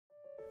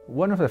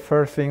One of the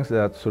first things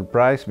that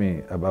surprised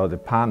me about the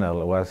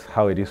panel was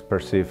how it is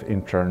perceived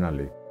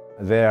internally.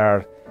 There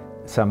are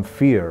some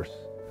fears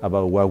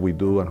about what we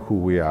do and who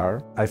we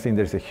are. I think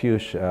there's a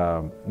huge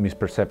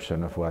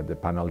misperception of what the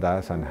panel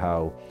does and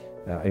how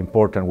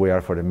important we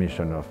are for the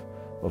mission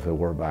of the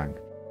World Bank.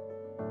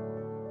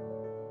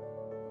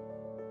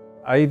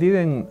 I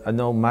didn't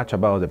know much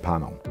about the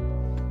panel.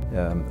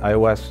 I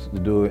was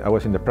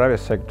in the private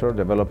sector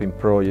developing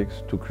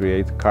projects to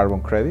create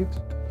carbon credits,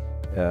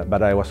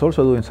 but I was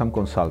also doing some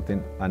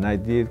consulting, and I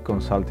did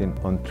consulting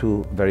on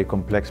two very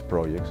complex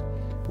projects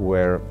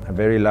where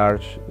very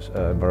large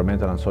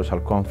environmental and social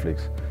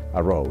conflicts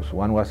arose.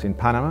 One was in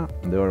Panama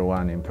and the other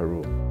one in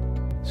Peru.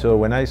 So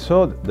when I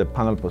saw the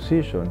panel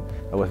position,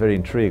 I was very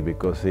intrigued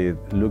because it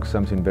looks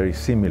something very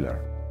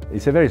similar.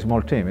 It's a very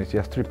small team. It's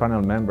just 3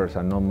 panel members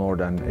and no more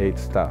than 8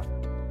 staff.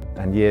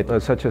 And yet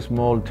such a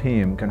small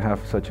team can have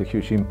such a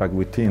huge impact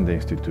within the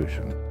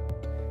institution.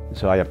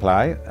 So I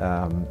applied,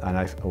 and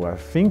I was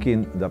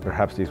thinking that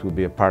perhaps this would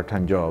be a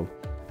part-time job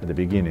at the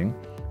beginning,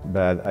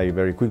 but I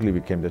very quickly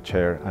became the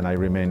chair, and I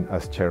remained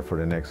as chair for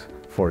the next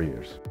 4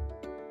 years.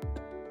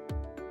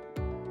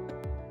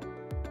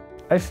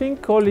 I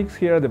think colleagues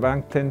here at the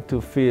bank tend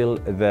to feel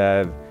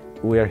that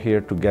we are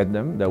here to get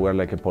them, that we're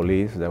like a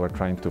police, that we're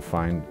trying to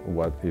find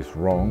what is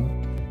wrong,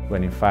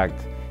 when in fact,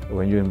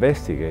 when you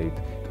investigate,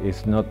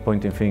 it's not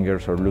pointing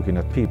fingers or looking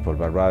at people,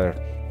 but rather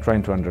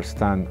trying to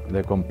understand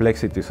the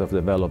complexities of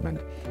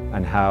development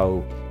and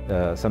how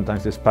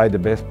sometimes despite the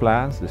best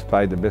plans,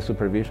 despite the best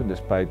supervision,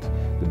 despite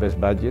the best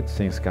budget,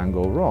 things can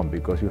go wrong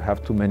because you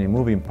have too many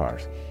moving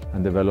parts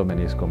and development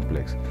is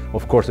complex.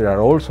 Of course, there are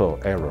also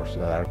errors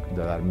that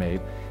are made,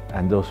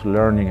 and those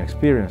learning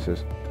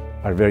experiences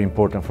are very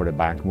important for the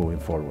bank moving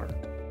forward.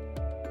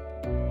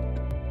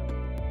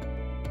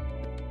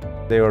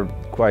 There were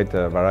quite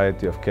a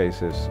variety of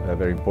cases,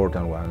 very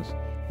important ones.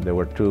 There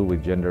were 2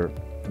 with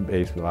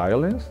gender-based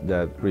violence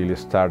that really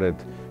started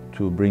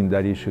to bring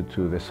that issue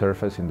to the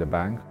surface in the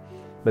bank.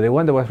 But the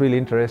one that was really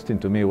interesting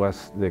to me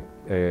was the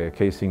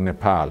case in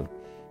Nepal.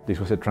 This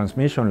was a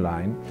transmission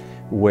line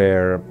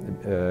where,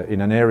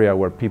 in an area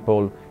where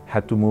people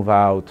had to move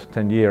out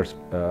 10 years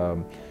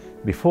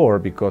before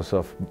because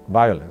of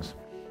violence.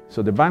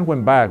 So the bank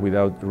went back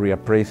without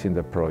reappraising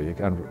the project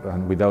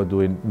and without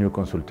doing new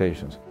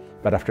consultations.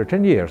 But after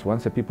 10 years,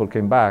 once the people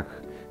came back,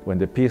 when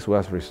the peace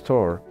was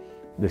restored,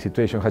 the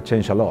situation had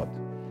changed a lot.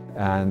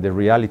 And the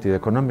reality, the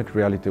economic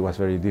reality was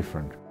very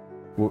different.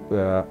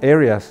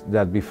 Areas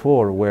that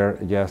before were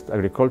just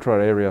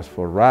agricultural areas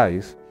for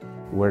rice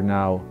were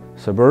now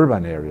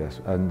suburban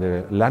areas, and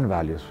the land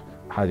values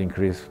had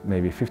increased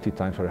maybe 50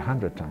 times or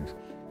 100 times.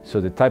 So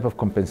the type of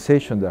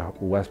compensation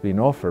that was being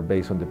offered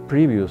based on the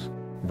previous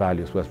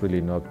values was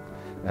really not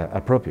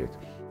appropriate.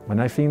 And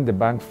I think the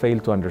bank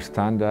failed to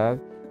understand that,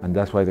 and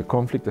that's why the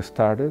conflict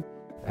started,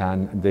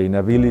 and the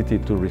inability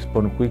to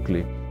respond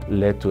quickly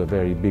led to a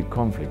very big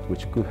conflict,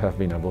 which could have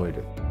been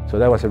avoided. So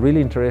that was a really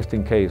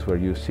interesting case where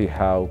you see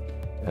how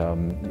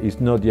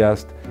it's not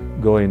just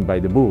going by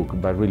the book,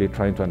 but really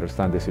trying to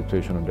understand the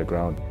situation on the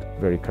ground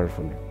very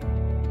carefully.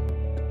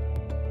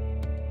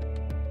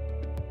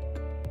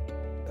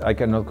 I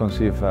cannot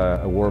conceive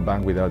a World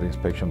Bank without the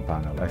inspection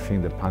panel. I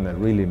think the panel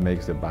really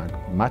makes the bank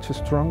much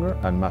stronger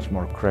and much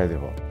more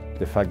credible.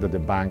 The fact that the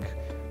bank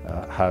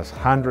has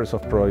hundreds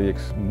of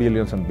projects,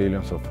 billions and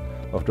billions of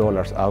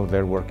dollars out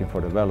there working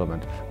for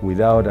development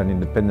without an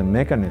independent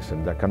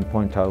mechanism that can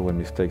point out when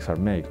mistakes are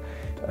made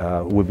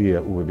would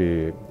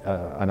be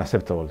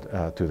unacceptable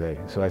today.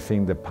 So I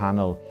think the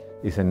panel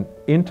is an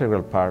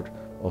integral part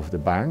of the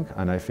bank,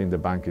 and I think the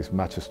bank is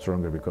much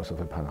stronger because of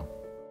the panel.